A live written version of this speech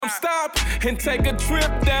stop and take a trip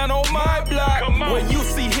down on my block. Where you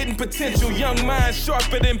see hidden potential, young minds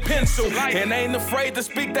sharper than pencil. And ain't afraid to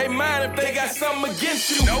speak their mind if they got something against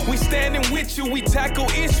you. We standing with you, we tackle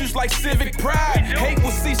issues like civic pride. Hate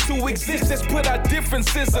will cease to exist, let's put our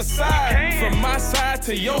differences aside. From my side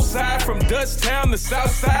to your side, from Dutchtown to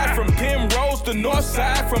South Side, from Penrose to North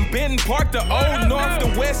Side, from Benton Park to Old North,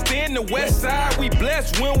 the West End, the West Side. We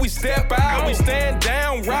blessed when we step out, we stand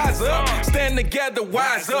down, rise up, stand together,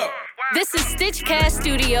 wise up. This is Stitchcast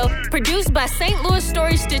Studio, produced by St. Louis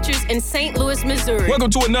Story Stitchers in St. Louis, Missouri. Welcome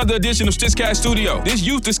to another edition of Stitchcast Studio. This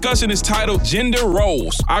youth discussion is titled Gender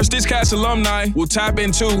Roles. Our Stitchcast alumni will tap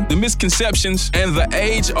into the misconceptions and the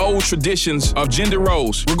age-old traditions of gender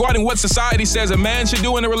roles regarding what society says a man should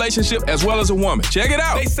do in a relationship as well as a woman. Check it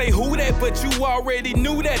out. They say who that, but you already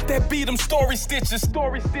knew that. That be them story stitches,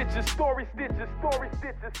 story stitches, story stitches, story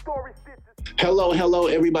stitches, story stitches. Hello,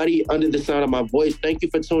 everybody under the sound of my voice. Thank you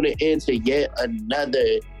for tuning in to yet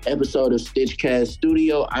another episode of Stitchcast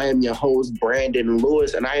Studio. I am your host, Brandon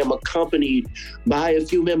Lewis, and I am accompanied by a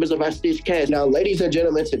few members of our Stitchcast. Now, ladies and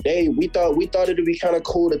gentlemen, today we thought it'd be kind of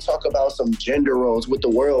cool to talk about some gender roles with the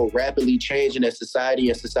world rapidly changing as society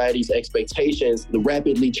and society's expectations, the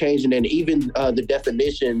rapidly changing and even the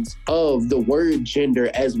definitions of the word gender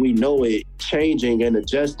as we know it changing and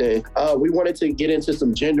adjusting. We wanted to get into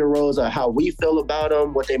some gender roles, how we feel about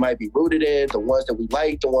them, what they might be rooted in, the ones that we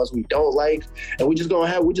like, the ones we don't like, and we're just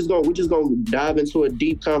gonna dive into a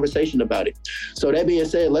deep conversation about it. So that being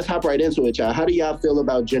said, let's hop right into it, y'all. How do y'all feel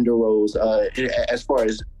about gender roles as far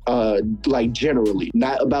as like generally,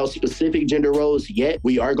 not about specific gender roles yet?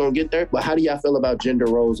 We are gonna get there, but how do y'all feel about gender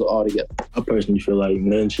roles altogether? I personally feel like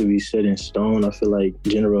nothing should be set in stone. I feel like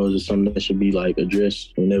gender roles is something that should be like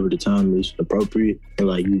addressed whenever the time is appropriate, and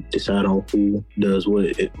like you decide on who does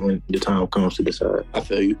what when the time comes to decide. I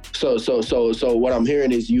feel you. So what I'm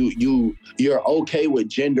hearing is you're okay with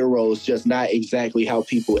gender roles, just not exactly how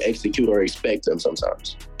people execute or expect them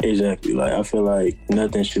sometimes. Exactly. Like I feel like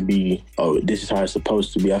nothing should be, oh, this is how it's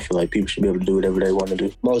supposed to be. I feel like people should be able to do whatever they want to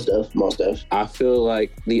do. Most of. I feel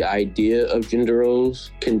like the idea of gender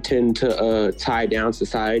roles can tend to tie down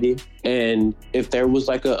society. And if there was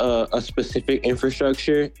like a specific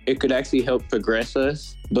infrastructure, it could actually help progress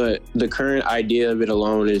us. But the current idea of it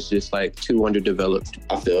alone is just like too underdeveloped.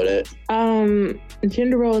 I feel that.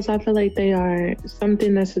 Gender roles, I feel like they are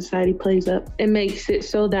something that society plays up. It makes it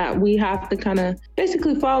so that we have to kind of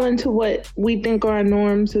basically fall into what we think are our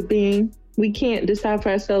norms of being. We can't decide for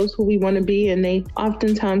ourselves who we want to be, and they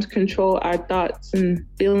oftentimes control our thoughts and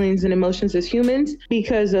feelings and emotions as humans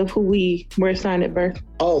because of who we were assigned at birth.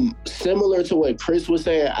 Similar to what Chris was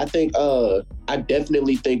saying, I think I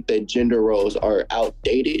definitely think that gender roles are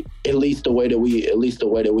outdated. At least the way that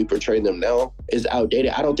we portray them now is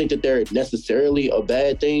outdated. I don't think that they're necessarily a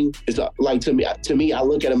bad thing. It's like to me, I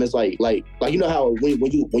look at them as like you know how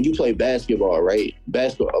when you play basketball, right?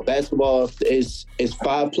 Basketball is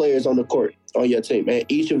 5 players on the court on your team, man.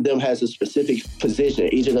 Each of them has a specific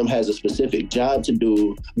position. Each of them has a specific job to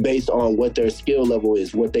do based on what their skill level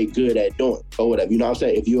is, what they good at doing, or whatever. You know what I'm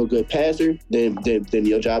saying? If you're a good passer, then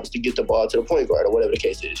your job is to get the ball to the point guard or whatever the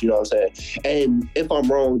case is. You know what I'm saying? And if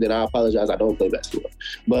I'm wrong, then I apologize. I don't play basketball,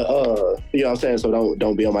 but you know what I'm saying. So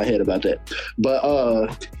don't be on my head about that.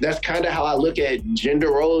 But that's kind of how I look at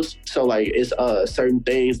gender roles. So like it's certain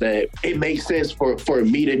things that it makes sense for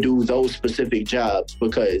me to do those specific jobs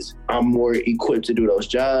because I'm more equipped to do those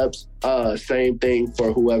jobs. Same thing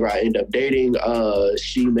for whoever I end up dating.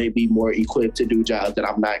 She may be more equipped to do jobs that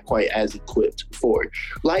I'm not quite as equipped for,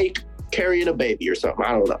 like carrying a baby or something.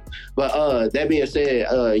 I don't know. But that being said,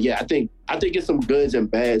 yeah, I think it's some goods and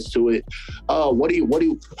bads to it.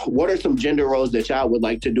 What are some gender roles that y'all would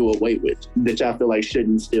like to do away with that y'all feel like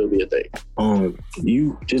shouldn't still be a thing?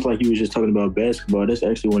 You just like you were just talking about basketball. That's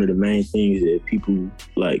actually one of the main things that people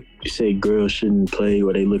like say girls shouldn't play,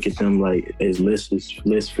 or they look at them like as less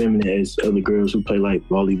feminine as other girls who play like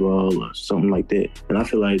volleyball or something like that. And I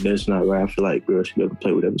feel like that's not right. I feel like girls should be able to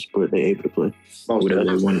play whatever sport they're able to play, whatever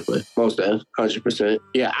they want to play. Most of 100%.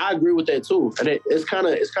 Yeah, I agree with that too. And it's kind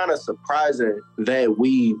of surprising that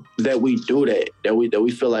we do that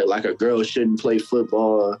we feel like a girl shouldn't play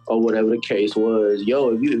football or whatever the case was. Yo,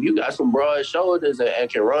 if you got some broad shoulders and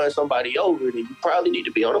can run somebody over, then you probably need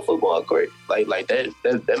to be on a football court. Like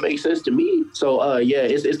that makes sense to me. So yeah,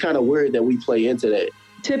 it's kind of weird that we play into that.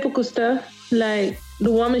 Typical stuff like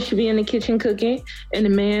the woman should be in the kitchen cooking and the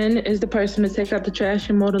man is the person to take out the trash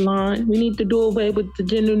and mow the lawn. We need to do away with the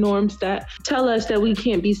gender norms that tell us that we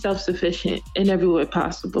can't be self-sufficient in every way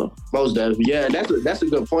possible. Most definitely. Yeah, that's a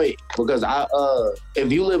good point because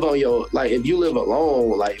if you live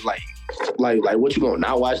alone, like Like what you gonna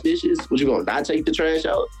not wash dishes? What you gonna not take the trash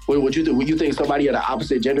out? What you think? Would you think somebody of the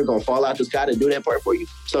opposite gender gonna fall out the sky to do that part for you?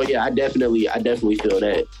 So yeah, I definitely feel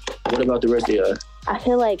that. What about the rest of y'all? I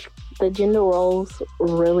feel like the gender roles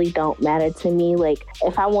really don't matter to me. Like,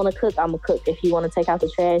 if I want to cook, I'm going to cook. If he want to take out the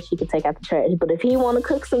trash, he can take out the trash. But if he want to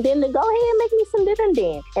cook some dinner, go ahead and make me some dinner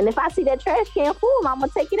then. And if I see that trash can full, I'm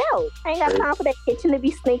going to take it out. I ain't got time for that kitchen to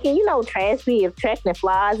be stinking. You know, trash be attracting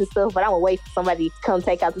flies and stuff, but I'm going to wait for somebody to come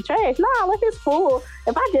take out the trash. Nah, if it's full,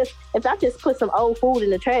 if I just put some old food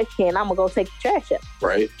in the trash can, I'm going to go take the trash out.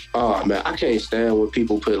 Right. Oh, man, I can't stand when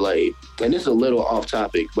people put, like, and this is a little off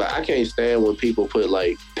topic, but I can't stand when people put,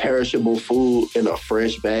 like, perishable food in a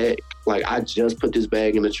fresh bag. Like, I just put this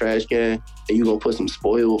bag in the trash can and you gonna put some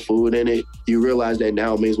spoiled food in it. You realize that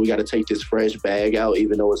now means we gotta take this fresh bag out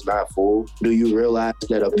even though it's not full. Do you realize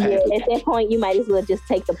that a pack at that point, you might as well just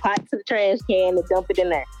take the pot to the trash can and dump it in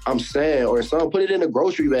there. I'm saying, or something, put it in a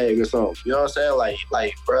grocery bag or something. You know what I'm saying?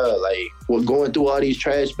 Like, bruh, like, we're going through all these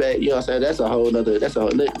trash bags, you know what I'm saying? That's a whole nother,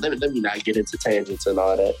 let me not get into tangents and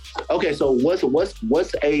all that. Okay, so what's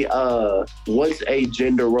a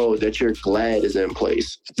gender role that you're glad is in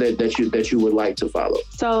place that you would like to follow?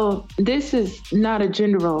 So this is not a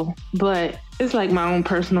gender role, but it's like my own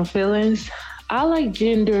personal feelings. I like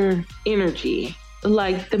gender energy,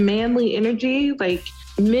 like the manly energy, like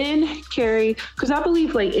men carry, because I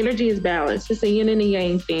believe like energy is balanced. It's a yin and a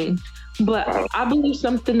yang thing. But I believe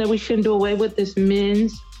something that we shouldn't do away with is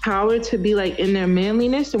men's power to be like in their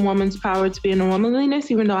manliness and woman's power to be in their womanliness,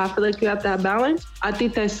 even though I feel like you have that balance. I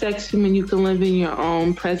think that's sexy when you can live in your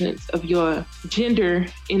own presence of your gender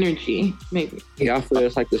energy, maybe. Yeah, I feel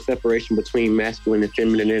it's like the separation between masculine and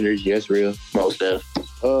feminine energy. That's real. Most definitely.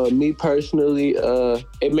 Me personally,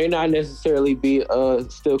 it may not necessarily be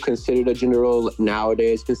still considered a gender role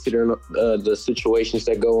nowadays, considering the situations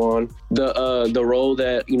that go on. The role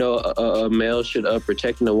that, you know, a male should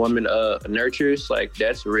protect and a woman nurtures, like,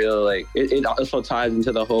 that's real. Like, it also ties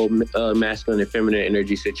into the whole masculine and feminine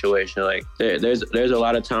energy situation. Like, there's a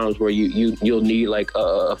lot of times where you'll need like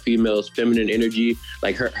a female's feminine energy,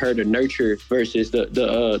 like her to nurture, versus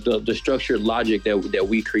the structured logic that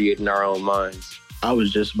we create in our own minds. I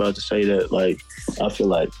was just about to say that, like, I feel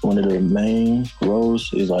like one of the main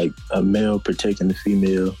roles is like a male protecting the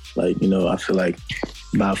female. Like, you know, I feel like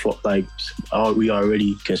we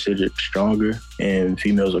already considered stronger and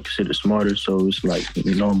females are considered smarter. So it's like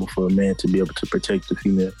normal for a man to be able to protect the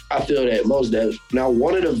female. I feel that most definitely. Now,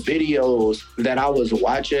 one of the videos that I was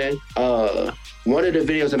watching, and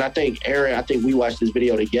I think we watched this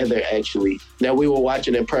video together actually, that we were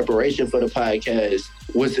watching in preparation for the podcast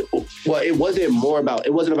it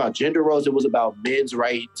wasn't about gender roles, it was about men's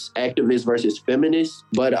rights activists versus feminists.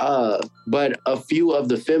 But a few of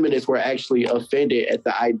the feminists were actually offended at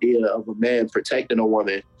the idea of a man protecting a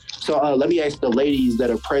woman. So let me ask the ladies that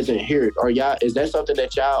are present here: is that something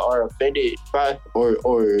that y'all are offended by, or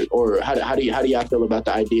how do y'all feel about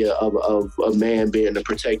the idea of a man being the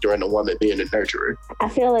protector and a woman being the nurturer? I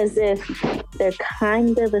feel as if they're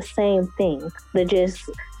kind of the same thing. They're just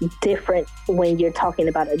different when you're talking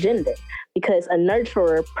about a gender, because a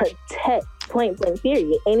nurturer protects, point blank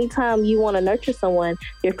period. Anytime you want to nurture someone,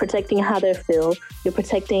 you're protecting how they feel. You're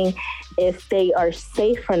protecting if they are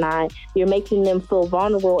safe or not. You're making them feel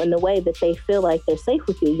vulnerable in the way that they feel like they're safe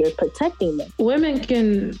with you. You're protecting them. Women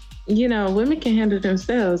can handle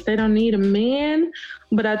themselves. They don't need a man.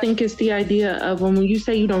 But I think it's the idea of when you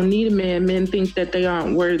say you don't need a man, men think that they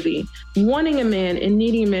aren't worthy. Wanting a man and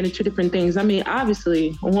needing a man are two different things. I mean,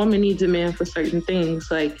 obviously, a woman needs a man for certain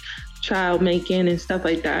things, like child making and stuff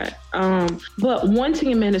like that. But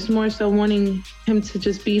wanting a man is more so wanting him to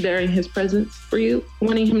just be there in his presence for you,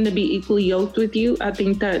 wanting him to be equally yoked with you. I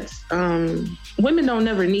think that's, women don't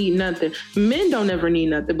never need nothing. Men don't ever need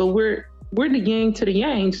nothing, but we're the yang to the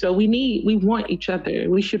yang. So we want each other.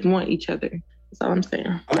 We should want each other. That's all I'm saying.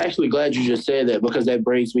 I'm actually glad you just said that, because that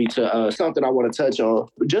brings me to something I want to touch on.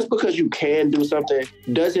 Just because you can do something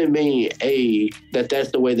doesn't mean, A, that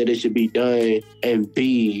that's the way that it should be done, and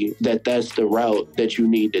B, that that's the route that you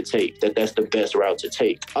need to take, that that's the best route to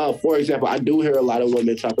take. For example, I do hear a lot of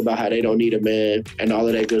women talk about how they don't need a man and all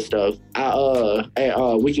of that good stuff.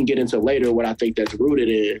 We can get into later what I think that's rooted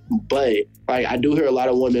in, but like, I do hear a lot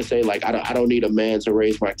of women say, like, I don't need a man to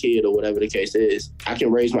raise my kid, or whatever the case is. I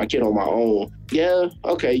can raise my kid on my own. Yeah,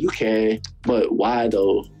 okay, you can, but why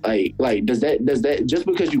though? Like, does that just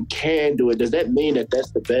because you can do it, does that mean that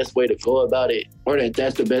that's the best way to go about it? or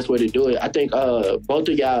that's the best way to do it. I think both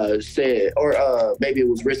of y'all said, or maybe it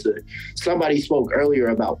was Rissa, somebody spoke earlier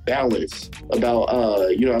about balance, about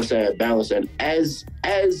balance. And as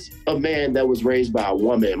a man that was raised by a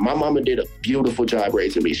woman, my mama did a beautiful job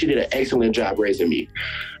raising me. She did an excellent job raising me.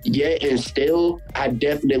 Yet and still, I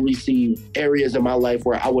definitely see areas in my life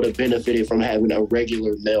where I would have benefited from having a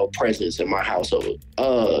regular male presence in my household.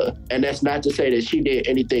 And that's not to say that she did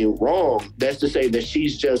anything wrong. That's to say that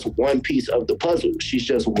she's just one piece of the puzzle. She's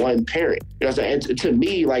just one parent. You know what I'm saying? And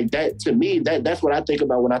to me, that's what I think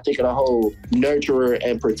about when I think of the whole nurturer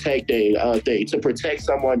and protecting thing. To protect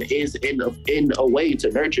someone is in a way to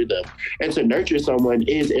nurture them, and to nurture someone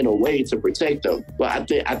is in a way to protect them.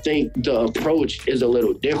 But I think the approach is a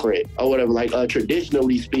little different, or whatever. Like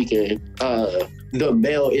traditionally speaking, the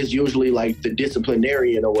male is usually like the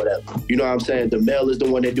disciplinarian or whatever. You know what I'm saying? The male is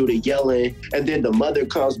the one that do the yelling, and then the mother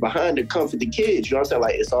comes behind to comfort the kids. You know what I'm saying?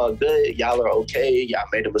 Like, it's all good. Y'all are okay. Y'all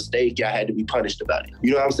made a mistake. Y'all had to be punished about it.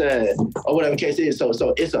 You know what I'm saying? Or whatever the case is.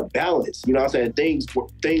 So it's a balance. You know what I'm saying?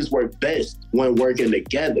 Things work best when working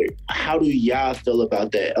together. How do y'all feel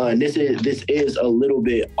about that? And this is a little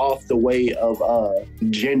bit off the way of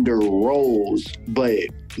gender roles, but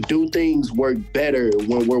do things work better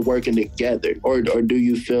when we're working together? Or do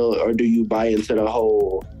you feel, or do you buy into the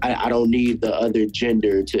whole, I don't need the other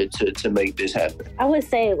gender to make this happen? I would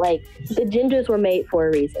say, like, the genders were made for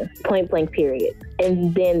a reason, point blank, period.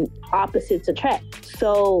 And then opposites attract.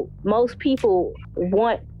 So most people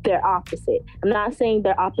want their opposite. I'm not saying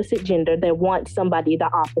they're opposite gender. They want somebody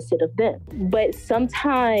the opposite of them. But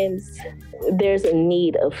sometimes there's a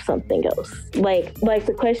need of something else. Like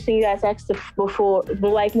the question you guys asked before,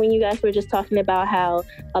 like when you guys were just talking about how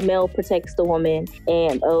a male protects the woman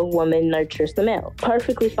and a woman nurtures the male.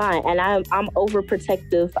 Perfectly fine. And I'm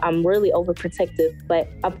overprotective. I'm really overprotective, but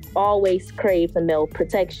I've always craved the male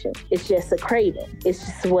protection. It's just a craving. It's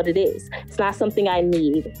just what it is. It's not something I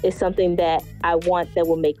need. It's something that I want that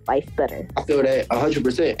will make life better. I feel that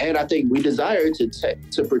 100%. And I think we desire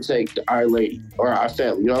to protect our lady or our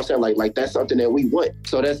family. You know what I'm saying? Like that's something that we want.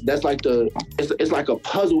 So that's like it's like a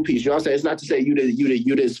puzzle piece. You know what I'm saying? It's not to say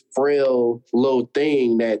you this frail little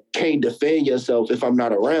thing that can't defend yourself if I'm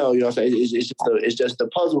not around. You know what I'm saying? It's just a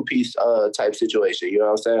puzzle piece type situation. You know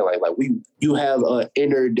what I'm saying? Like you have an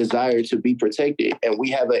inner desire to be protected, and we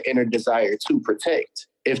have an inner desire to protect,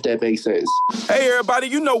 if that makes sense. Hey everybody,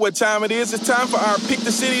 you know what time it is. It's time for our Pick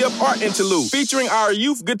the City Up art interlude, featuring our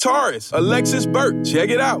youth guitarist, Alexis Burke. Check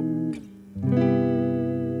it out.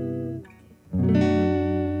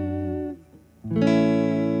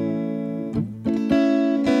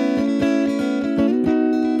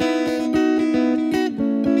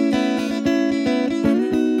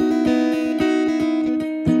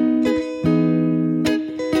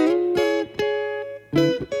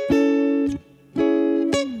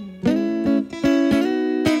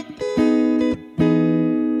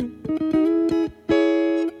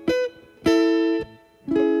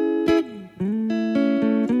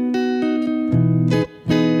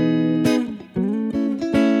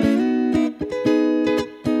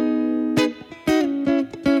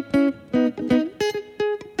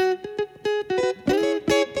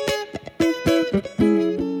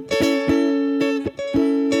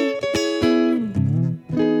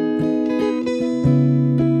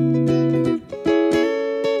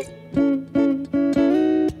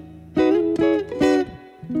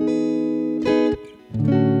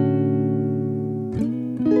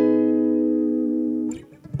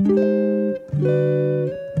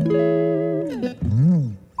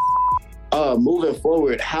 Moving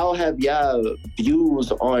forward, how have y'all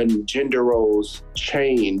views on gender roles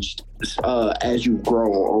changed as you've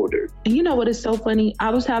grown older? You know what is so funny?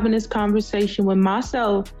 I was having this conversation with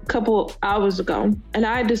myself a couple hours ago, and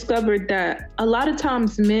I discovered that a lot of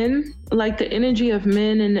times men, like the energy of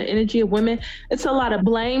men and the energy of women, it's a lot of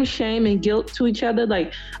blame, shame, and guilt to each other.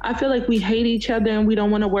 Like, I feel like we hate each other and we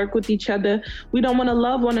don't want to work with each other. We don't want to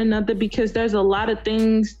love one another because there's a lot of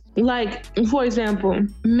things. Like, for example,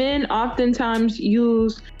 men oftentimes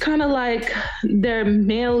use kind of like their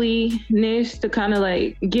manliness to kind of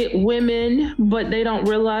like get women, but they don't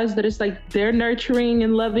realize that it's like their nurturing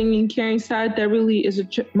and loving and caring side that really is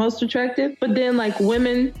most attractive. But then like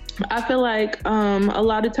women, I feel like a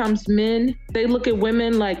lot of times men, they look at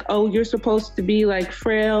women like, oh, you're supposed to be like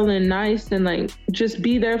frail and nice and like just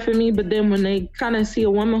be there for me. But then when they kind of see a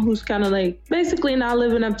woman who's kind of like basically not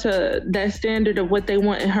living up to that standard of what they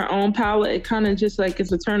want in her own power, it kind of just like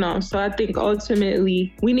is a turn off. So I think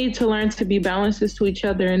ultimately we need to learn to be balances to each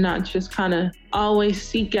other and not just kind of always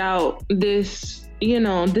seek out this, you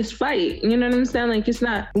know, this fight. You know what I'm saying? Like, it's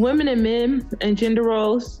not women and men and gender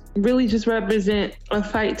roles. really just represent a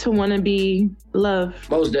fight to want to be loved.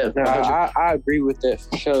 Most definitely. I agree with that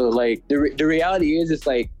for sure. Like the reality is, it's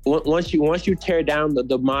like once you tear down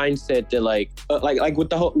the mindset that like with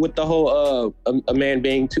the whole a man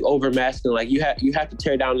being too over masculine, like you have to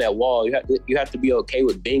tear down that wall. You have to be okay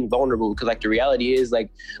with being vulnerable, because like the reality is like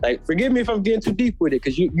forgive me if I'm getting too deep with it,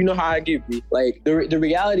 because you know how I get me. Like the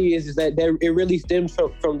reality is that it really stems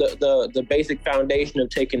from the basic foundation of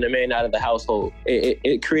taking the man out of the household.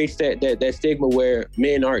 It creates that stigma where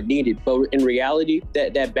men aren't needed, but in reality,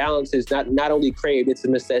 that balance is not only craved, it's a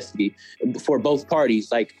necessity for both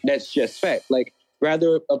parties. Like that's just fact. Like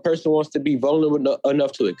rather a person wants to be vulnerable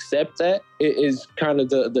enough to accept that, it is kind of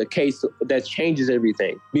the case that changes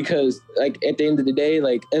everything. Because like at the end of the day,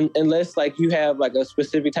 like unless like you have like a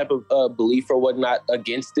specific type of belief or whatnot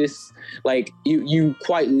against this, like you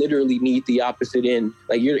quite literally need the opposite end.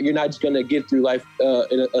 Like you're not just gonna get through life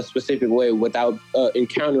in a specific way without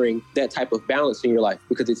encountering that type of balance in your life,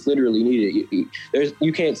 because it's literally needed.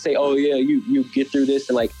 You can't say, oh yeah, you get through this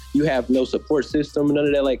and like you have no support system and none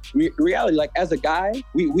of that. Like reality, like as a guy,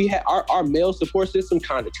 we had our male support system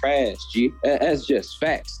kind of trash, G. That's just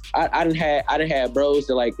facts. I done had bros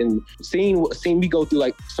that like and seen me go through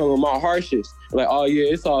like some of my harshest. Like, oh yeah,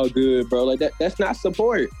 it's all good, bro. Like that's not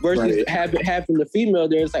support. Versus having the female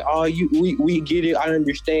there, it's like, oh, we get it. I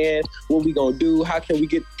understand what we gonna do. How can we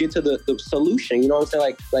get to the solution? You know what I'm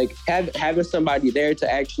saying? Like having somebody there to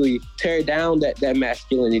actually tear down that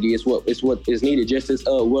masculinity is what is needed, just as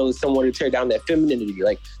well as someone to tear down that femininity.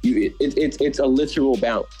 Like it's a literal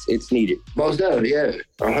balance. It's needed. Most definitely, yeah,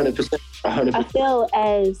 100%. I feel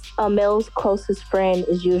as a male's closest friend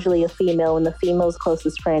is usually a female, and the female's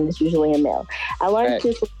closest friend is usually a male. I learned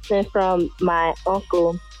this lesson from my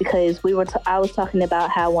uncle, because I was talking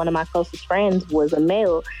about how one of my closest friends was a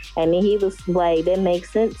male, and he was like, that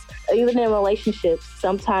makes sense. Even in relationships,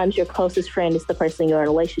 sometimes your closest friend is the person you're in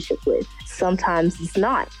a relationship with. Sometimes it's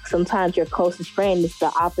not. Sometimes your closest friend is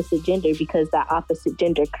the opposite gender, because the opposite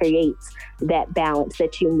gender creates that balance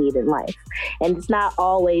that you need in life. And it's not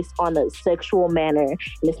always on a sexual manner, and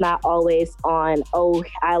it's not always on, oh,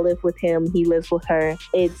 I live with him, he lives with her.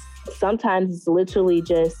 Sometimes it's literally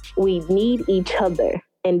just we need each other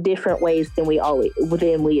in different ways than we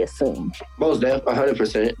assume. Most definitely,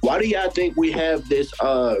 100%. Why do y'all think we have this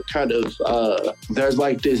there's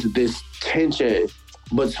like this tension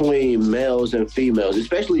between males and females,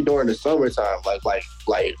 especially during the summertime, like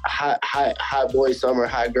hot boy summer,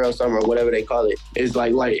 hot girl summer, whatever they call it? It's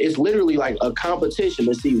like it's literally like a competition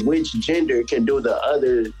to see which gender can do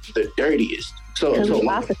the dirtiest.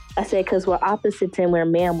 I said because we're opposites and we're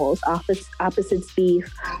mammals. Opposites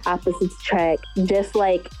beef, opposites track. Just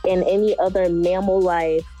like in any other mammal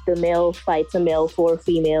life, the male fights a male for a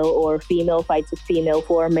female, or a female fights a female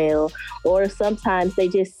for a male, or sometimes they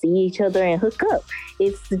just see each other and hook up.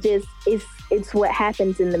 It's what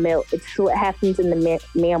happens in the male. It's what happens in the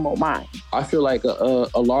mammal mind. I feel like a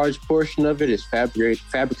large portion of it is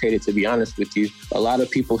fabricated, to be honest with you. A lot of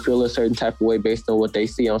people feel a certain type of way based on what they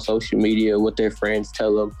see on social media, what their friends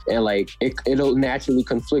tell them. And like, it'll naturally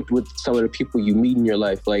conflict with some of the people you meet in your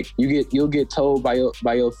life. Like you'll get told by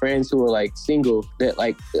your friends who are like single that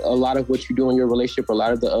like a lot of what you do in your relationship, a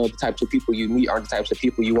lot of the types of people you meet aren't the types of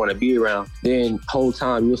people you want to be around. Then whole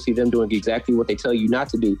time you'll see them doing exactly what they tell you not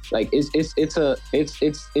to do. Like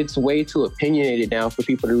it's way too opinionated now for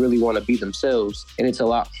people to really want to be themselves. And it's a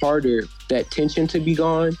lot harder that tension to be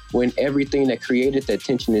gone when everything that created that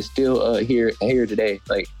tension is still here today.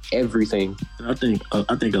 Like everything. I think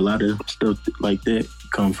a lot of stuff like that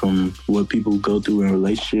come from what people go through in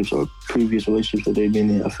relationships or previous relationships that they've been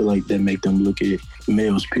in. I feel like that make them look at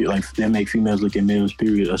males, like that make females look at males,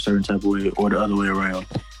 period, a certain type of way, or the other way around.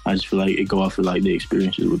 I just feel like it go off of like the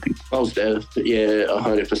experiences with people. Most definitely, yeah,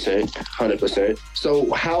 100%.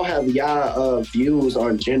 So how have y'all views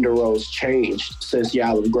on gender roles changed since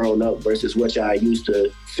y'all have grown up versus what y'all used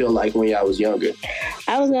to feel like when y'all was younger?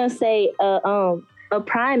 I was gonna say a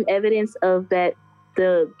prime evidence of that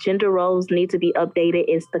the gender roles need to be updated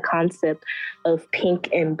is the concept of pink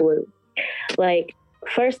and blue. Like,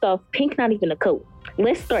 first off, pink not even a color.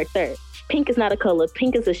 Let's start there. Pink is not a color.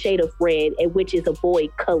 Pink is a shade of red, which is a boy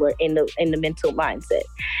color in the mental mindset.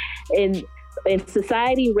 In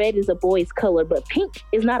society, red is a boy's color, but pink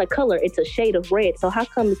is not a color. It's a shade of red. So how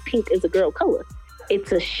come pink is a girl color?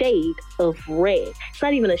 It's a shade of red. It's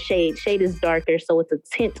not even a shade. Shade is darker, so it's a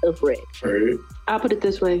tint of red. Right. I'll put it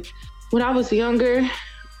this way. When I was younger,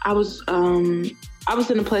 I was in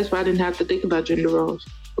a place where I didn't have to think about gender roles.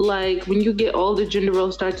 like when you get older, gender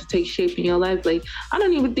roles start to take shape in your life. Like, I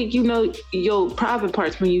don't even think you know your private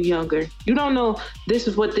parts when you're younger. You don't know this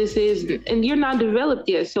is what this is, and you're not developed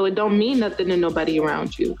yet, so it don't mean nothing to nobody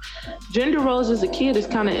around you. Gender roles as a kid is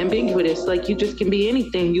kind of ambiguous. Like, you just can be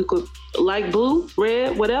anything. You could like blue,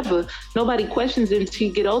 red, whatever. Nobody questions it until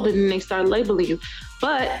you get older, and then they start labeling you.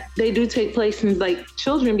 But they do take place in like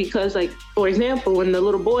children because, like, for example, when the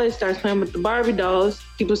little boy starts playing with the Barbie dolls,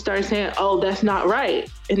 people start saying, oh, that's not right.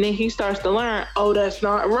 And then he starts to learn, oh, that's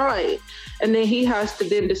not right. And then he has to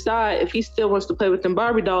then decide if he still wants to play with them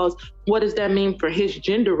Barbie dolls, what does that mean for his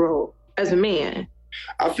gender role as a man?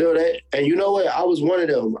 I feel that. And you know what? I was one of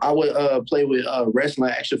them. I would play with wrestling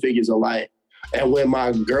action figures a lot. And when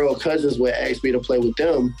my girl cousins would ask me to play with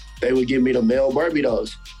them, they would give me the male Barbie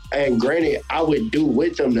dolls. And granted, I would do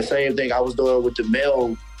with them the same thing I was doing with the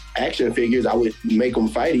male action figures. I would make them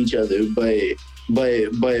fight each other, but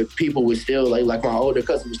people would still like my older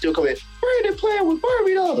cousin would still come in, Brandon playing with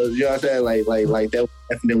Barbie dolls. You know what I'm saying? Like that was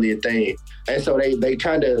definitely a thing. And so they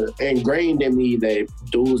kind of ingrained in me that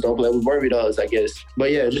dudes don't play with Barbie dolls, I guess.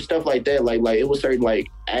 But yeah, just stuff like that. Like it was certain like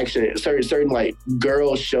action, certain like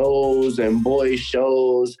girl shows and boy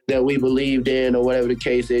shows that we believed in or whatever the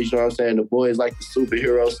case is. You know what I'm saying? The boys like the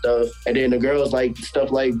superhero stuff, and then the girls like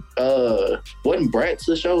stuff like wasn't Bratz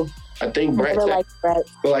the show? I think Bratz. Like Bratz.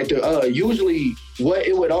 But like usually what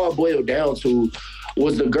it would all boil down to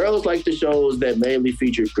was the girls like the shows that mainly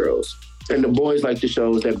featured girls. And the boys like the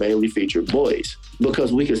shows that mainly feature boys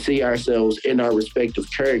because we could see ourselves in our respective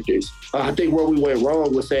characters. I think where we went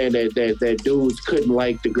wrong was saying that dudes couldn't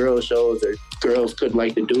like the girl shows or girls couldn't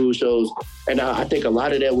like the dude shows. And I think a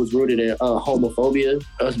lot of that was rooted in homophobia,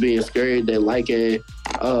 us being scared that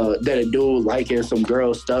that a dude liking some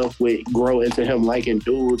girl stuff would grow into him liking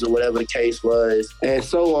dudes or whatever the case was, and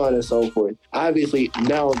so on and so forth. Obviously,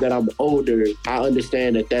 now that I'm older, I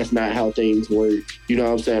understand that that's not how things work. You know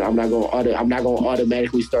what I'm saying? I'm not gonna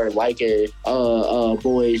automatically start liking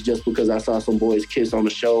boys just because I saw some boys kiss on the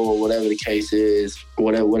show or whatever the case is,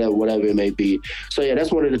 whatever it may be. So yeah,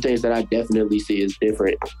 that's one of the things that I definitely see is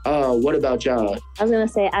different. What about y'all? I was gonna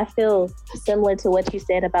say I feel similar to what you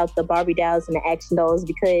said about the Barbie dolls and the action dolls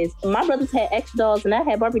because my brothers had action dolls and I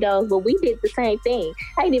had Barbie dolls, but we did the same thing.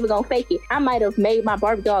 I ain't even gonna fake it. I might have made my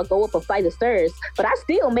Barbie doll go up a flight of stairs, but I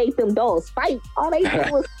still made them dolls fight. All they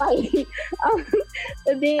did was fight.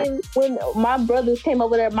 And then when my brothers came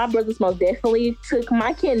over there, my brothers most definitely took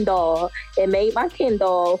my Ken doll and made my Ken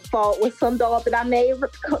doll fought with some doll that I made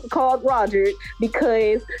called Roger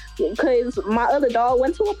because my other doll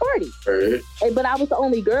went to a party. But I was the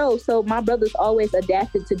only girl, so my brothers always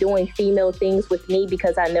adapted to doing female things with me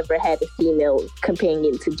because I never had a female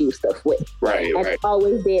companion to do stuff with. Right. I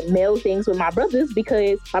always did male things with my brothers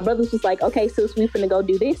because my brothers was like, okay, sis, we finna go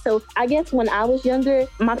do this. So I guess when I was younger,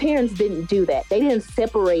 my parents didn't do that. They didn't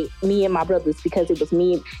separate me and my brothers because it was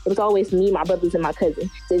me. It was always me, my brothers, and my cousin.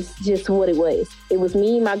 It's just what it was. It was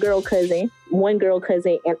me, my girl cousin, one girl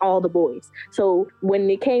cousin, and all the boys. So when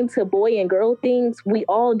it came to boy and girl things, we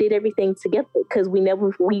all did everything together because we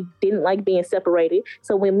didn't like being separated.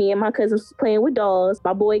 So when me and my cousins was playing with dolls,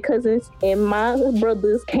 my boy cousins and my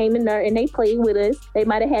brothers came in there and they played with us. They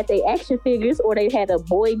might have had their action figures, or they had a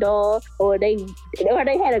boy doll, or they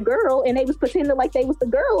had a girl and they was pretending like they was the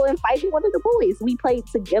girl and fighting one of the boys. We played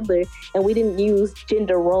together and we didn't use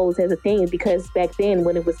gender roles as a thing because back then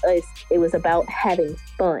when it was us, it was about having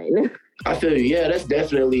fun. I feel you. Yeah, that's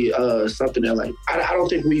definitely something that like I don't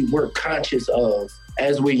think we were conscious of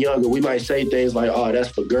as we're younger. We might say things like, oh, that's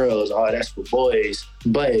for girls, oh, that's for boys.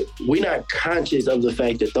 But we're not conscious of the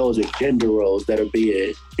fact that those are gender roles that are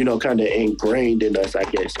being, kind of ingrained in us, I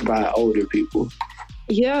guess, by older people.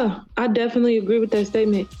 Yeah, I definitely agree with that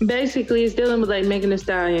statement. Basically, it's dealing with like Megan Thee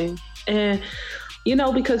Stallion. And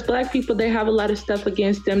because Black people, they have a lot of stuff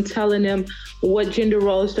against them, telling them what gender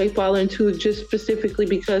roles they fall into just specifically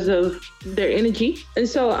because of their energy. And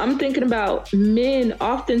so I'm thinking about men.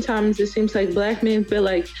 Oftentimes, it seems like Black men feel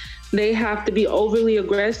like they have to be overly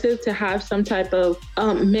aggressive to have some type of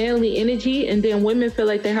manly energy. And then women feel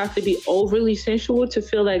like they have to be overly sensual to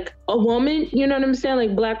feel like a woman. You know what I'm saying?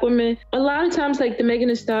 Like Black women, a lot of times like the Megan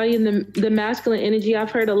Thee Stallion, the masculine energy,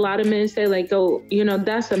 I've heard a lot of men say like, oh,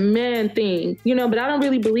 that's a man thing, but I don't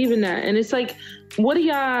really believe in that. And it's like, what do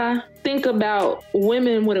y'all think about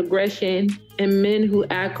women with aggression and men who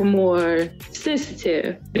act more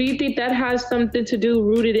sensitive? Do you think that has something to do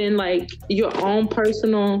rooted in like your own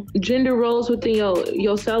personal gender roles within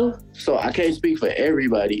yourself? So I can't speak for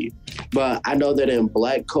everybody, but I know that in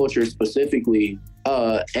Black culture specifically,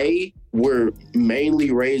 we're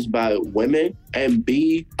mainly raised by women and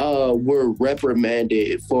B, we're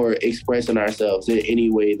reprimanded for expressing ourselves in any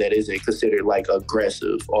way that isn't considered like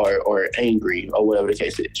aggressive or angry or whatever the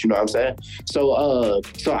case is. You know what I'm saying?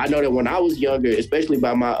 So I know that when I was younger, especially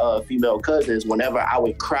by my female cousins, whenever I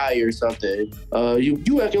would cry or something,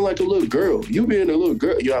 you acting like a little girl. You being a little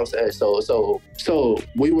girl. You know what I'm saying? So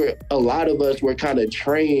a lot of us were kind of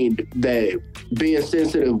trained that being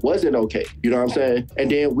sensitive wasn't okay. You know what I'm saying? And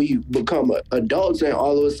then we become adults, and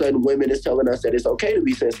all of a sudden women is telling us that it's okay to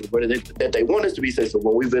be sensitive, or that they want us to be sensitive,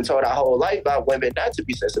 when we've been told our whole life by women not to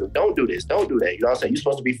be sensitive. Don't do this, don't do that. You know what I'm saying? You're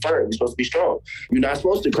supposed to be firm, you're supposed to be strong. You're not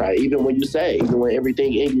supposed to cry, even when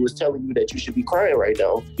everything in you is telling you that you should be crying right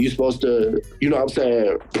now. You're supposed to, you know what I'm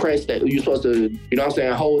saying, press that. You're supposed to, you know what I'm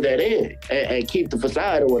saying, hold that in and keep the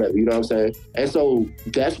facade or whatever, you know what I'm saying? And so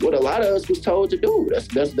that's what a lot of us was told to do.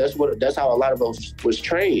 That's how a lot of us was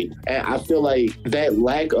trained. And I feel like that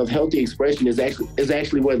lack of healthy expression is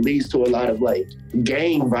actually what leads to a lot of like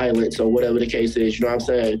gang violence or whatever the case is, you know what I'm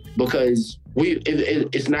saying? Because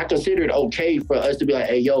it's not considered okay for us to be like,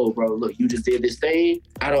 hey, yo, bro, look, you just did this thing.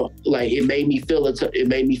 It made me feel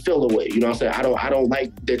away. You know what I'm saying? I don't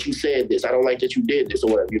like that you said this. I don't like that you did this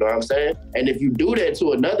or whatever. You know what I'm saying? And if you do that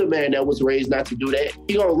to another man that was raised not to do that,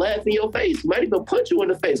 he gonna laugh in your face. He might even punch you in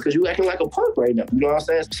the face because you acting like a punk right now. You know what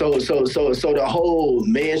I'm saying? So the whole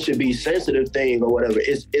man should be sensitive thing or whatever,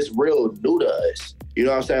 it's real new to us. You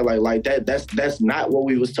know what I'm saying? Like that's not what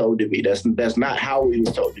we was told to be. That's not how we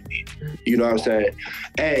was told to be. You know what I'm saying?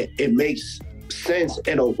 And it makes sense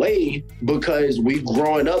in a way because we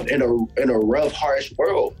growing up in a rough, harsh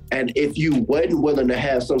world. And if you wasn't willing to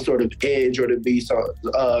have some sort of edge or to be some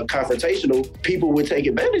confrontational, people would take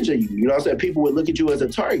advantage of you. You know what I'm saying? People would look at you as a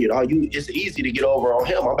target. It's easy to get over on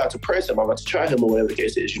him. I'm about to press him. I'm about to try him or whatever the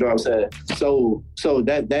case is. You know what I'm saying? So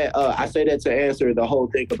that I say that to answer the whole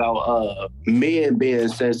thing about men being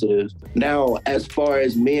sensitive. Now, as far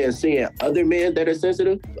as men seeing other men that are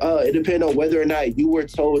sensitive, it depends on whether or not you were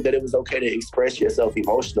told that it was okay to express yourself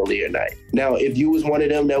emotionally or not. Now, if you was one of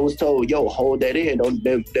them that was told, yo, hold that in,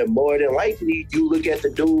 then more than likely you look at the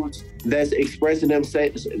dudes that's expressing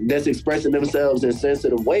themselves in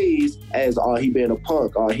sensitive ways as, oh, he being a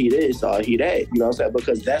punk, or he this, or he that. You know what I'm saying?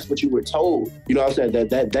 Because that's what you were told. You know what I'm saying?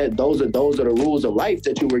 That those are the rules of life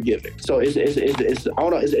that you were given. So it's I don't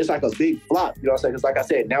know, it's like a big flop. You know what I'm saying? Because like I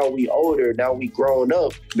said, now we older, now we grown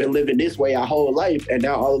up, been living this way our whole life, and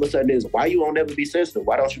now all of a sudden is, why you won't never be sensitive?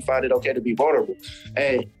 Why don't you find it okay to be vulnerable?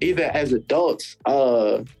 And even as adults,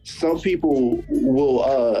 some people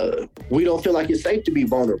will we don't feel like it's safe to be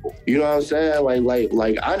vulnerable. You know what I'm saying?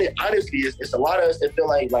 Like honestly, it's a lot of us that feel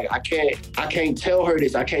like I can't tell her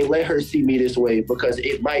this. I can't let her see me this way because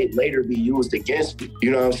it might later be used against me.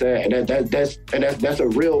 You know what I'm saying? And that's a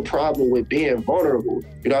real problem with being vulnerable.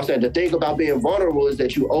 You know what I'm saying? The thing about being vulnerable is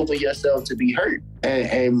that you open yourself to be hurt.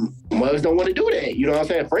 And mothers don't want to do that. You know what I'm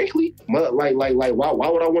saying? Frankly, why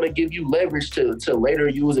would I want to give you leverage to later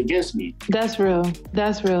use against me? That's real.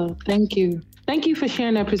 Thank you. Thank you for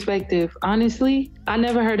sharing that perspective. Honestly, I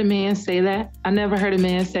never heard a man say that. I never heard a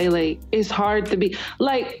man say, like, it's hard to be,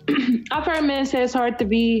 like, I've heard men say it's hard to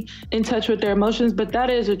be in touch with their emotions, but that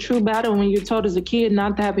is a true battle when you're told as a kid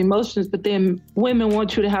not to have emotions, but then women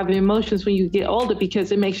want you to have emotions when you get older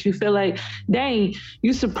because it makes you feel like, dang,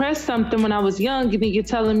 you suppressed something when I was young and then you're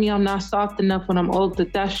telling me I'm not soft enough when I'm older.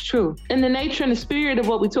 That's true. In the nature and the spirit of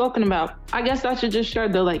what we're talking about, I guess I should just share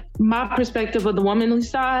my perspective of the womanly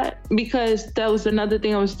side, because that was another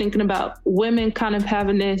thing I was thinking about. Women kind of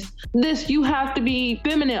having this you have to be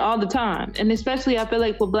feminine all the time. And especially I feel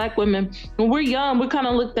like with Black women, when we're young, we're kind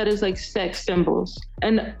of looked at as like sex symbols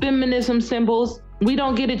and feminism symbols. We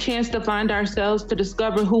don't get a chance to find ourselves, to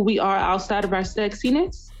discover who we are outside of our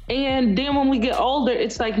sexiness. And then when we get older,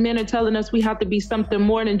 it's like men are telling us we have to be something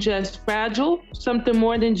more than just fragile, something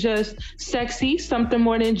more than just sexy, something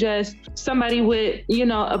more than just somebody with,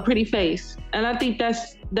 a pretty face. And I think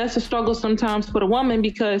that's a struggle sometimes for the woman,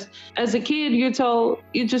 because as a kid, you're told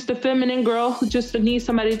you're just a feminine girl who just needs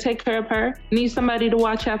somebody to take care of her, needs somebody to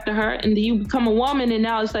watch after her. And then you become a woman, and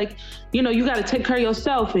now it's like, you got to take care of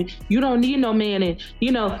yourself, and you don't need no man. And,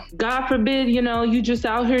 God forbid, you just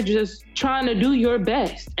out here just trying to do your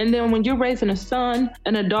best. And then when you're raising a son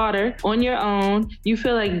and a daughter on your own, you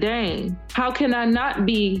feel like, dang, how can I not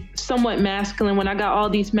be somewhat masculine when I got all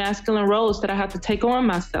these masculine roles that I have to take on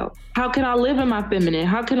myself? How can I live in my feminine?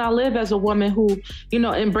 How can I live as a woman who,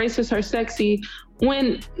 embraces her sexy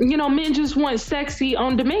when, men just want sexy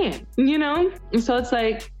on demand, And so it's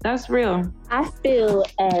like, that's real. I feel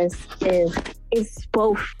as if it's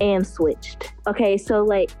both and switched. Okay, so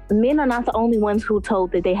like men are not the only ones who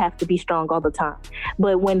told that they have to be strong all the time.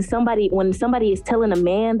 But when somebody is telling a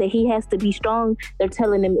man that he has to be strong, they're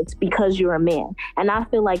telling him it's because you're a man. And I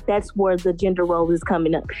feel like that's where the gender role is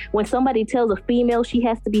coming up. When somebody tells a female she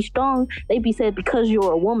has to be strong, they be said because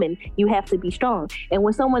you're a woman, you have to be strong. And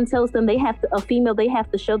when someone tells them they have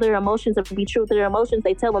to show their emotions or be true to their emotions,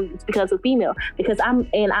 they tell them it's because of female. Because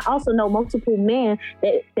I also know multiple men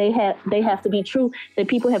that they have to be true, that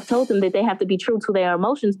people have told them that they have to be true to their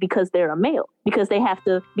emotions because they're a male, because they have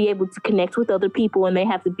to be able to connect with other people and they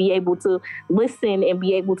have to be able to listen and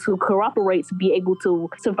be able to cooperate to be able to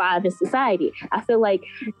survive in society. I feel like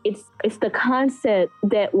it's the concept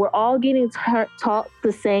that we're all getting taught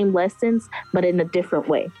the same lessons, but in a different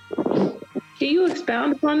way. Can you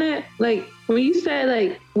expound upon that? Like when you say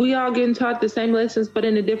like we all getting taught the same lessons, but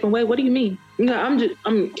in a different way, what do you mean? No,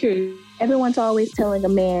 I'm curious. Everyone's always telling a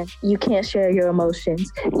man, you can't share your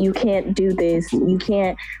emotions. You can't do this. You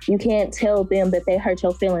can't tell them that they hurt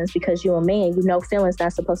your feelings because you're a man. You know feelings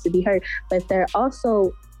not supposed to be hurt. But they're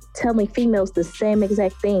also telling females the same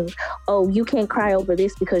exact thing. Oh, you can't cry over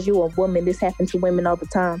this because you're a woman. This happens to women all the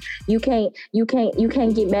time. You can't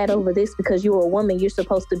get mad over this because you're a woman. You're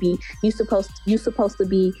supposed to be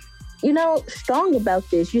strong about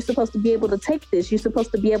this. You're supposed to be able to take this. You're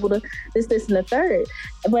supposed to be able to this, and the third.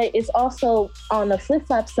 But it's also on the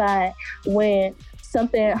flip-flop side, when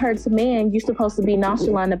something hurts a man, you're supposed to be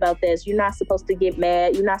nonchalant about this. You're not supposed to get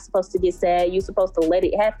mad. You're not supposed to get sad. You're supposed to let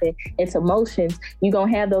it happen. It's emotions. You're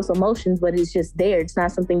going to have those emotions, but it's just there. It's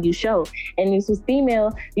not something you show. And this was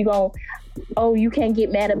female, you can't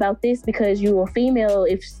get mad about this because you're a female.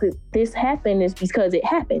 If this happened, it's because it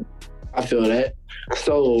happened. I feel that.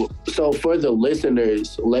 So for the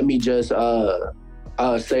listeners, let me just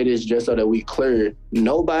say this just so that we clear.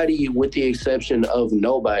 Nobody, with the exception of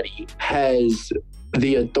nobody, has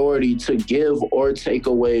the authority to give or take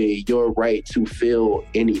away your right to feel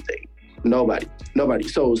anything. Nobody.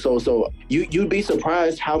 So you'd be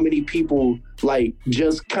surprised how many people like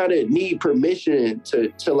just kind of need permission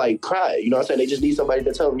to like cry. You know what I'm saying? They just need somebody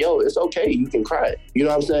to tell them, yo, it's okay, you can cry. You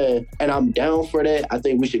know what I'm saying? And I'm down for that. I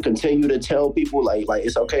think we should continue to tell people like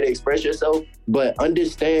it's okay to express yourself, but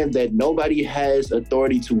understand that nobody has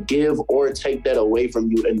authority to give or take that away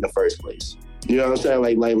from you in the first place. You know what I'm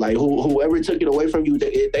saying? Like whoever took it away from you,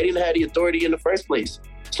 they didn't have the authority in the first place.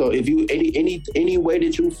 So if you, any way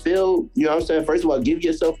that you feel, you know what I'm saying? First of all, give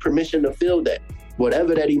yourself permission to feel that,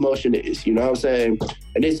 whatever that emotion is, you know what I'm saying?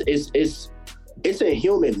 And it's in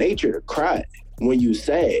human nature to cry when you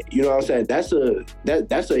sad, you know what I'm saying?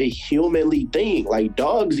 That's a humanly thing. Like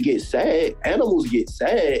dogs get sad, animals get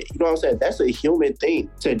sad, you know what I'm saying? That's a human thing.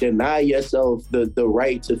 To deny yourself the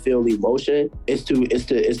right to feel emotion is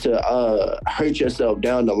to hurt yourself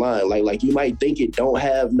down the line. Like you might think it don't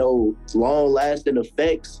have no long lasting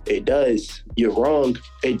effects. It does. You're wrong.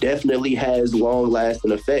 It definitely has long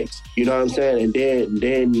lasting effects. You know what I'm saying? And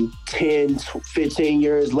then 10, 15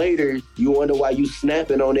 years later, you wonder why you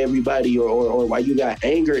snapping on everybody or why you got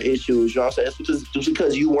anger issues. You know what I'm saying? It's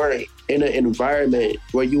because you weren't in an environment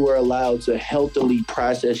where you were allowed to healthily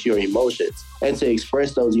process your emotions and to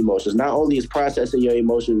express those emotions. Not only is processing your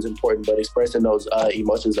emotions important, but expressing those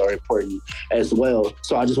emotions are important as well.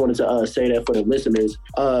 So I just wanted to say that for the listeners.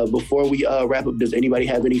 Before we wrap up, does anybody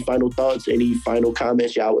have any final thoughts, any final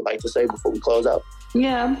comments y'all would like to say before we close out?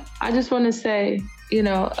 Yeah, I just want to say,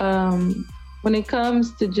 when it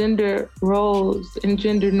comes to gender roles and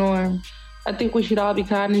gender norms, I think we should all be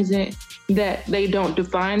cognizant that they don't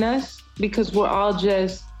define us, because we're all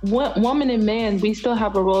just woman and man. We still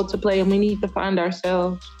have a role to play and we need to find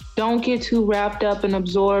ourselves. Don't get too wrapped up and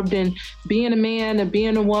absorbed in being a man or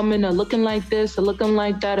being a woman or looking like this or looking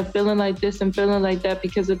like that or feeling like this and feeling like that,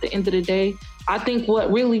 because at the end of the day, I think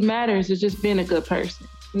what really matters is just being a good person.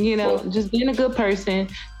 Just being a good person,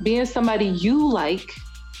 being somebody you like,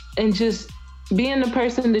 and just being the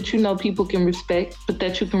person that you know people can respect, but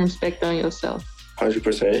that you can respect on yourself.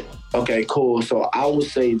 100%. Okay, cool. So I will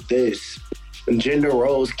say this. Gender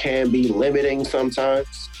roles can be limiting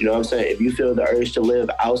sometimes. You know what I'm saying? If you feel the urge to live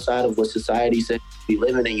outside of what society says you be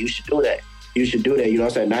living in, you should do that. You should do that. You know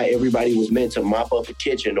what I'm saying? Not everybody was meant to mop up a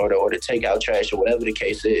kitchen or to take out trash or whatever the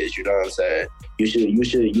case is. You know what I'm saying?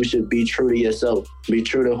 You should be true to yourself. Be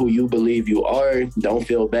true to who you believe you are. Don't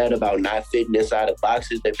feel bad about not fitting inside of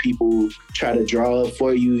boxes that people try to draw up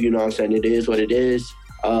for you. You know what I'm saying? It is what it is.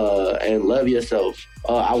 And love yourself.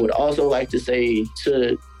 I would also like to say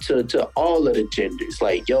to all of the genders,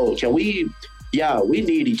 like, yo, we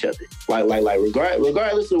need each other. Like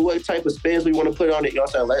regardless of what type of spins we want to put on it, you know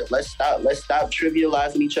what I'm saying? Let's stop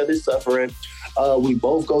trivializing each other's suffering. We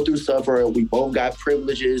both go through suffering. We both got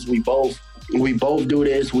privileges. We both We both do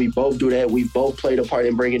this. We both do that. We both played a part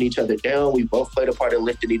in bringing each other down. We both played a part in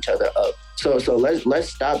lifting each other up. So let's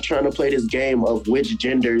stop trying to play this game of which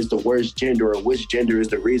gender is the worst gender or which gender is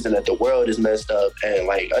the reason that the world is messed up. And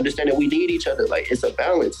like, understand that we need each other. Like, it's a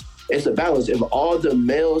balance. It's a balance. If all the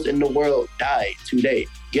males in the world died today,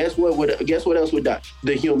 guess what else would die?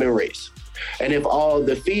 The human race. And if all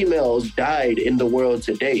the females died in the world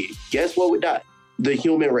today, guess what would die? The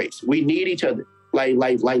human race. We need each other. Like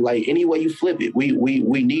any way you flip it, we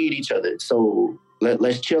need each other. So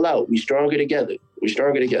let's chill out. We stronger together.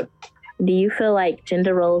 Do you feel like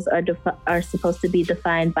gender roles are supposed to be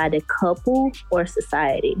defined by the couple or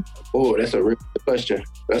society? Oh, that's a real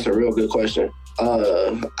good question.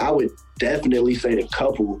 I would definitely say the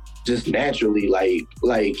couple, just naturally, like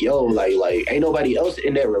ain't nobody else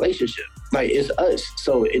in that relationship. Like, it's us.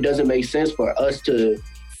 So it doesn't make sense for us to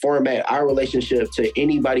format our relationship to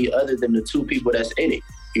anybody other than the two people that's in it.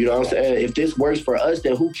 You know what I'm saying? If this works for us,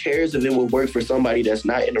 then who cares if it would work for somebody that's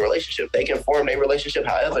not in a relationship? They can form their relationship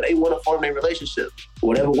however they want to form their relationship.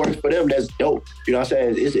 Whatever works for them, that's dope. You know what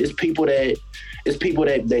I'm saying? It's people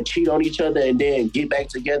that cheat on each other and then get back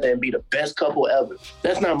together and be the best couple ever.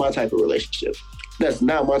 That's not my type of relationship. That's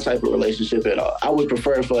not my type of relationship at all. I would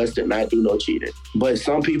prefer for us to not do no cheating. But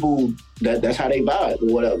some people, that's how they vibe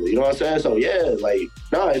or whatever. You know what I'm saying? So yeah, like,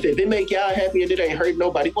 no, if it make y'all happy and it ain't hurt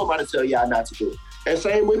nobody, who am I to tell y'all not to do it? And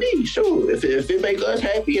same with me, sure. If it make us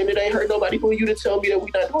happy and it ain't hurt nobody, who are you to tell me that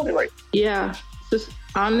we not doing it right? Yeah, just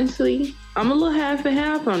honestly, I'm a little half and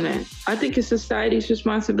half on that. I think it's society's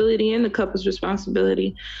responsibility and the couple's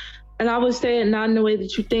responsibility. And I would say it not in the way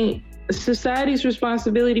that you think. Society's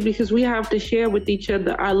responsibility because we have to share with each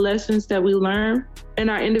other our lessons that we learn in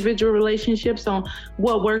our individual relationships on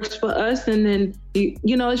what works for us. And then,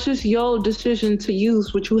 you know, it's just your decision to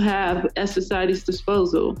use what you have at society's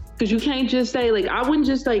disposal. Because you can't just say, like, I wouldn't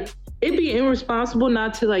just like, it'd be irresponsible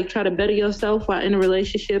not to like try to better yourself while in a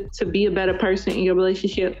relationship, to be a better person in your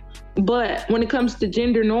relationship. But when it comes to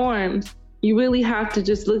gender norms, you really have to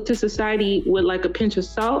just look to society with like a pinch of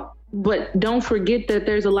salt. But don't forget that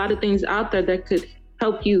there's a lot of things out there that could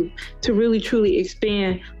help you to really, truly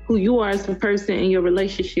expand who you are as a person in your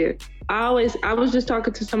relationship. I was just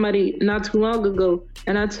talking to somebody not too long ago,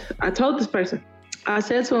 and I told this person, I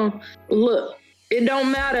said to him, look, it don't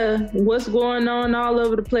matter what's going on all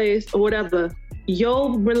over the place or whatever.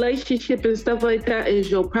 Your relationship and stuff like that is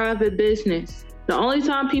your private business. The only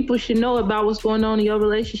time people should know about what's going on in your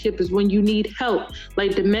relationship is when you need help,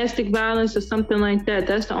 like domestic violence or something like that.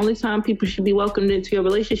 That's the only time people should be welcomed into your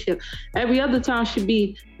relationship. Every other time should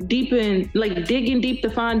be digging deep to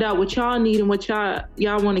find out what y'all need and what y'all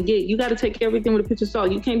want to get. You got to take everything with a pinch of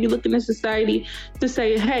salt. You can't be looking at society to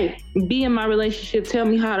say, hey, be in my relationship, tell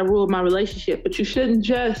me how to rule my relationship. But you shouldn't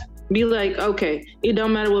just be like, okay, it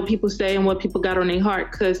don't matter what people say and what people got on their heart,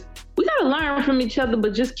 because we got to learn from each other,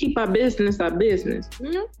 but just keep our business.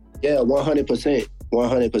 You know? Yeah, 100%.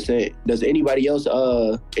 100%. Does anybody else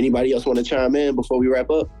want to chime in before we wrap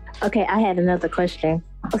up? Okay, I had another question.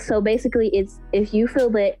 So basically, it's if you feel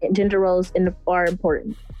that gender roles are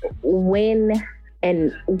important, when,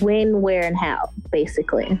 where, and how,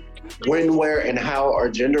 basically. When, where, and how are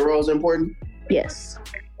gender roles important? Yes.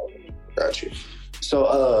 Got you.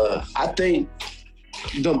 So I think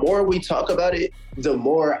the more we talk about it, the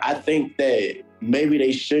more I think that maybe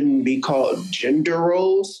they shouldn't be called gender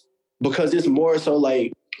roles, because it's more so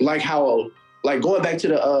like how, like going back to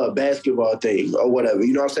the basketball thing or whatever,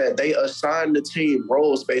 you know what I'm saying? They assign the team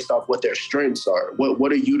roles based off what their strengths are.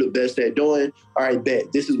 What are you the best at doing? All right,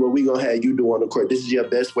 bet. This is what we're going to have you do on the court. This is your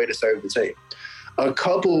best way to serve the team. A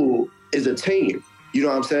couple is a team, you know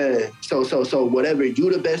what I'm saying? So whatever you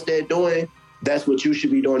the best at doing, that's what you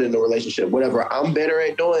should be doing in the relationship. Whatever I'm better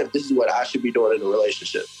at doing, this is what I should be doing in the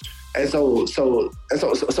relationship. And so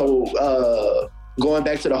going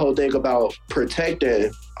back to the whole thing about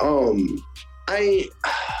protecting,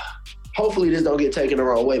 hopefully this don't get taken the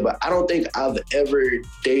wrong way, but I don't think I've ever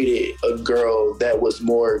dated a girl that was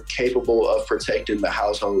more capable of protecting the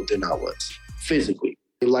household than I was physically.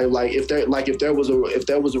 Like if there was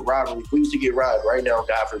a robbery, if we used to get robbed right now,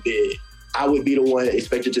 God forbid, I would be the one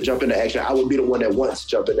expected to jump into action. I would be the one that wants to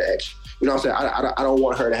jump into action. You know what I'm saying? I don't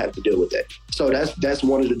want her to have to deal with that. So that's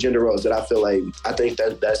one of the gender roles that I feel like, I think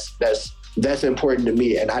that's important to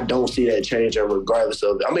me, and I don't see that changing regardless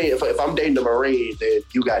of. I mean, if I'm dating a Marine, then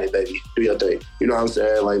you got it, baby. Do your thing. You know what I'm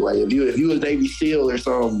saying? Like if you was Navy SEAL or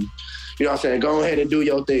something, you know what I'm saying? Go ahead and do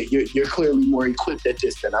your thing. You're clearly more equipped at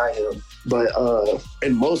this than I am. But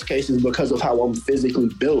in most cases, because of how I'm physically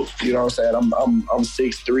built, you know what I'm saying? I'm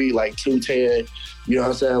 6'3", like 210. You know what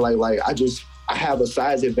I'm saying? Like I have a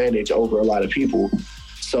size advantage over a lot of people.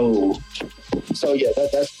 So yeah,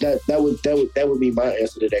 that would be my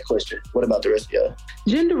answer to that question. What about the rest of y'all?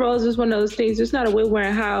 Gender roles is one of those things. It's not a way, where,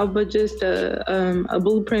 and how, but just a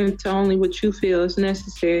blueprint to only what you feel is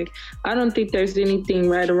necessary. I don't think there's anything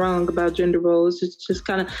right or wrong about gender roles. It's just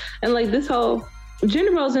kind of, and like this whole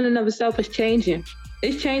gender roles in and of itself is changing.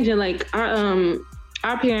 It's changing. Like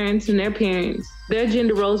our parents and their parents, their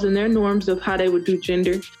gender roles and their norms of how they would do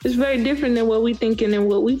gender is very different than what we thinking and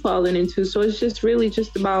what we falling into. So it's just really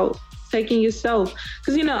just about taking yourself.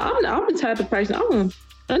 Because, you know, I'm the type of person,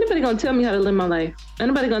 anybody gonna tell me how to live my life.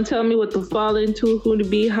 Anybody gonna tell me what to fall into, who to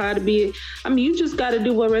be, how to be. I mean, you just gotta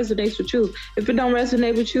do what resonates with you. If it don't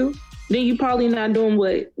resonate with you, then you probably not doing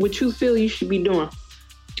what you feel you should be doing.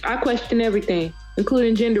 I question everything,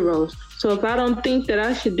 including gender roles. So if I don't think that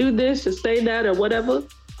I should do this or say that or whatever,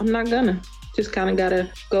 I'm not gonna. Just kind of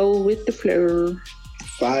gotta go with the flow.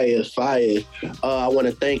 Fire. I want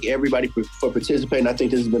to thank everybody for participating. I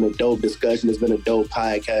think this has been a dope discussion. It's been a dope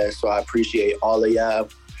podcast, so I appreciate all of y'all.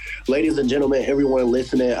 Ladies and gentlemen, everyone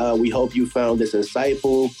listening, we hope you found this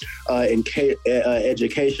insightful,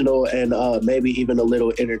 educational, and maybe even a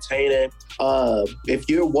little entertaining. If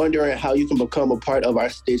you're wondering how you can become a part of our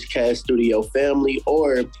Stitchcast Studio family,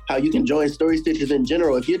 or how you can join Story Stitches in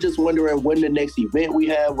general, if you're just wondering when the next event we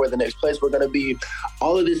have, where the next place we're going to be,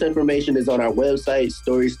 all of this information is on our website,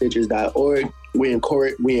 storystitches.org. We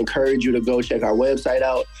encourage you to go check our website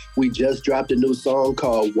out. We just dropped a new song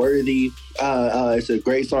called Worthy. It's a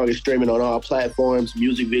great song. It's streaming on all platforms.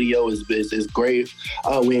 Music video is great.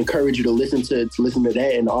 We encourage you to listen to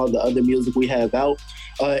that and all the other music we have out.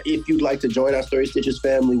 If you'd like to join our Story Stitches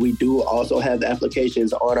family, we do also have the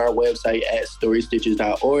applications on our website at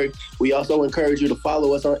storystitches.org. We also encourage you to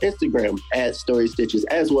follow us on Instagram at Story Stitches,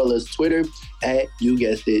 as well as Twitter at, you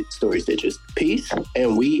guessed it, Story Stitches. Peace,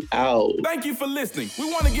 and we out. Thank you for listening.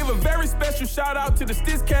 We want to give a very special shout out to the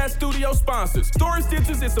Stitchcast Studio sponsors. Story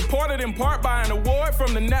Stitches is supported in part by an award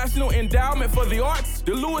from the National Endowment for the Arts,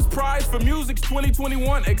 the Lewis Prize for Music's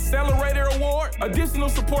 2021 Accelerator Award. Additional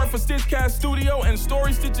support for Stitchcast Studio and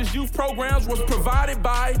Story Stitches youth programs was provided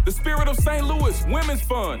by the Spirit of St. Louis Women's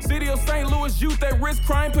Fund, City of St. Louis Youth at Risk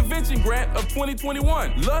Crime Prevention Grant of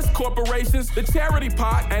 2021, Lust Corporations, the Charity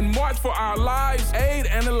Pot, and March for Our Lives Aid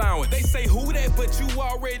and Allowance. They say who that, but you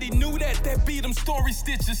already knew that. That be them Story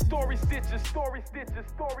Stitches. Story Stitches, Story Stitches,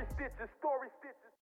 Story Stitches, Story Stitches.